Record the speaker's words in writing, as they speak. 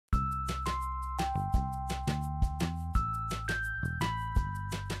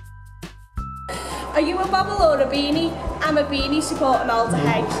Are you a Bobble or a Beanie? I'm a Beanie supporting Alder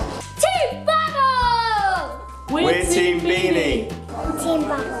Hay. Team Bobble! We're Team Beanie. Team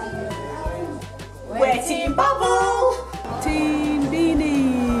Bobble. We're Team Bobble. Team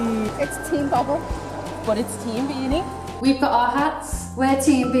Beanie. It's Team Bobble, but it's Team Beanie. We've got our hats. We're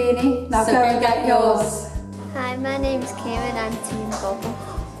Team Beanie. Now go and get yours. Hi, my name's Kieran. I'm Team Bobble.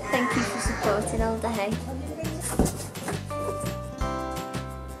 Thank you for supporting Alder Hay.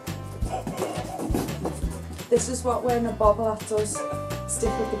 This is what wearing a bobble hat does.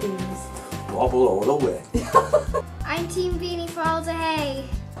 Stick with the beanies. Bobble all the way. I'm Team Beanie for Alder Hay.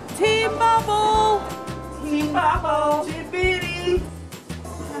 Team Bobble. Team Bobble. Team Beanie.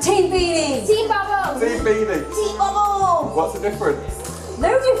 Team Beanie. Team Bobble. Team Beanie. Team Bobble. What's the difference?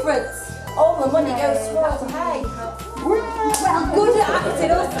 No difference. All the money goes towards the hay. Well, good at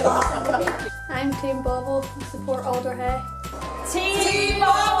acting us. I'm Team Bobble. I support Alder Hay. Team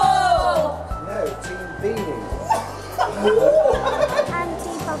Bobble. No, Team Beanie. I'm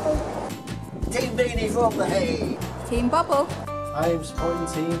Team Bobble. Team Beanie from the hay. Team Bobble. I'm supporting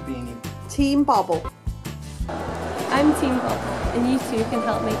Team Beanie. Team Bobble. I'm Team Bobble, and you two can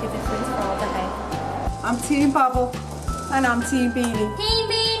help make a difference for Alder Hay. I'm Team Bobble. And I'm Team Beanie. Team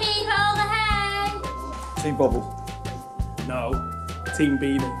Beanie for Alder Hay. Team Bobble. No, Team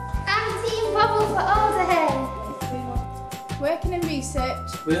Beanie. I'm Team Bobble for Alder Hay. Working in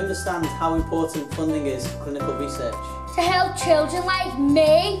research. We understand how important funding is for clinical research. To help children like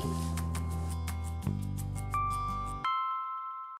me.